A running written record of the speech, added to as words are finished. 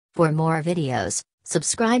For more videos,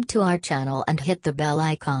 subscribe to our channel and hit the bell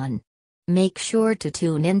icon. Make sure to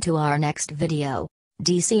tune in to our next video,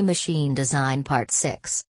 DC Machine Design Part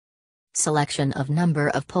 6. Selection of number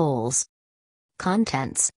of poles.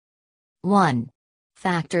 Contents. 1.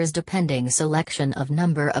 Factors depending selection of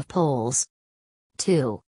number of poles.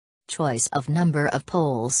 2. Choice of number of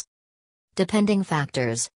poles. Depending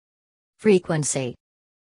factors. Frequency.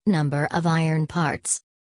 Number of iron parts.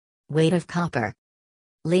 Weight of copper.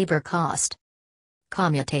 Labor cost.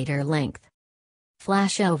 Commutator length.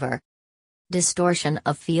 Flashover. Distortion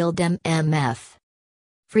of field MMF.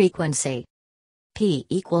 Frequency. P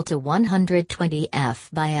equal to 120 F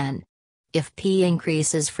by N. If P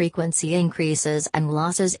increases, frequency increases and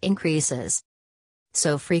losses increases.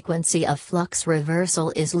 So frequency of flux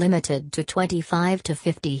reversal is limited to 25 to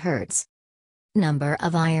 50 Hz. Number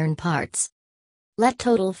of iron parts. Let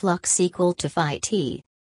total flux equal to phi T.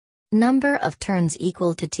 Number of turns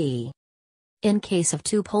equal to T. In case of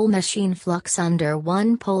two-pole machine, flux under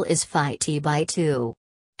one pole is phi T by 2.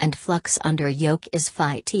 And flux under yoke is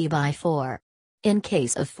phi T by 4. In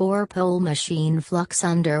case of four-pole machine, flux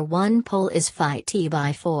under one pole is phi T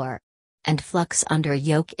by 4. And flux under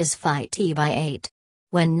yoke is phi T by 8.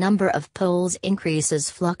 When number of poles increases,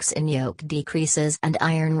 flux in yoke decreases and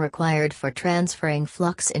iron required for transferring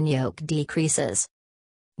flux in yoke decreases.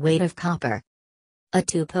 Weight of copper. A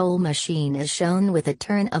two-pole machine is shown with a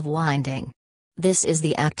turn of winding. This is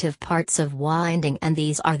the active parts of winding and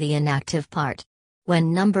these are the inactive part.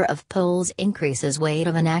 When number of poles increases, weight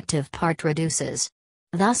of an active part reduces.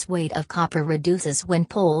 Thus weight of copper reduces when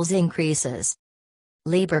poles increases.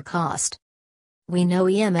 Labor cost. We know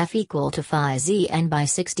EMF equal to phi Zn by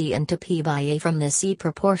 60 into P by A from this E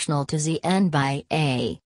proportional to Zn by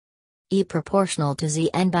A. E proportional to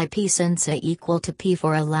Zn by P since A equal to P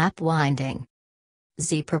for a lap winding.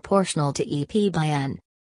 Z proportional to EP by N.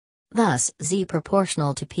 Thus Z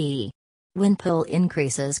proportional to P. When pole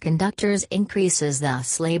increases, conductors increases,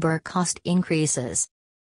 thus labor cost increases.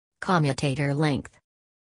 Commutator length.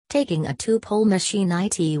 Taking a two-pole machine,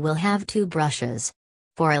 IT will have two brushes.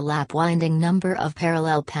 For a lap winding, number of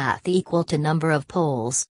parallel path equal to number of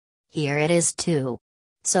poles. Here it is 2.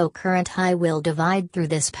 So current I will divide through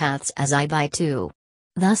this paths as I by 2.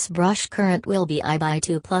 Thus brush current will be I by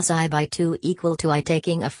 2 plus I by 2 equal to I.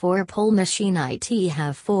 Taking a four-pole machine, IT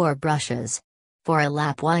have 4 brushes. For a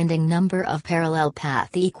lap winding, number of parallel path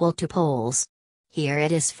equal to poles. Here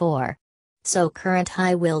it is 4. So current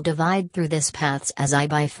I will divide through this paths as I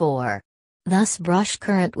by 4. Thus brush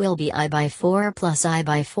current will be I by 4 plus I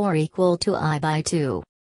by 4 equal to I by 2.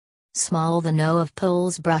 Small the know of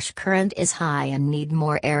poles, brush current is high and need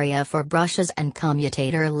more area for brushes and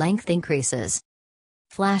commutator length increases.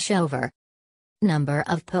 Flashover. Number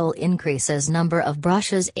of pole increases, number of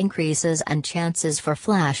brushes increases and chances for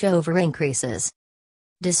flashover increases.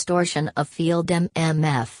 Distortion of field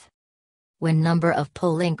MMF. When number of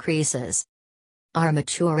pole increases.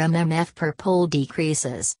 Armature MMF per pole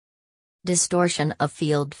decreases. Distortion of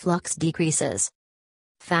field flux decreases.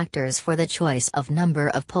 Factors for the choice of number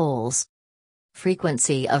of poles.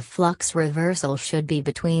 Frequency of flux reversal should be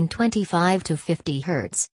between 25 to 50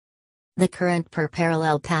 Hz. The current per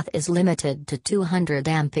parallel path is limited to 200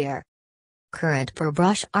 ampere. Current per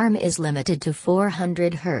brush arm is limited to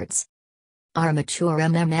 400 Hz. Armature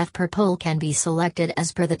MMF per pole can be selected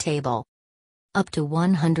as per the table. Up to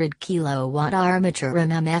 100 kW armature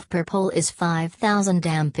MMF per pole is 5000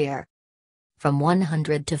 ampere. From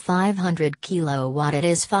 100 to 500 kW it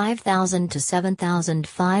is 5000 to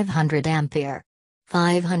 7500 ampere.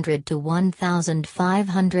 500 to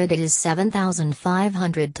 1500 it is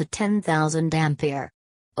 7500 to 10,000 ampere.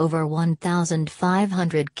 Over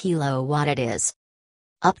 1500 kW it is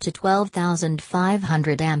up to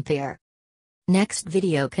 12,500 ampere. Next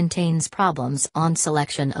video contains problems on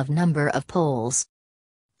selection of number of poles.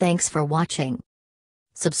 Thanks for watching.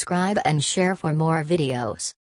 Subscribe and share for more videos.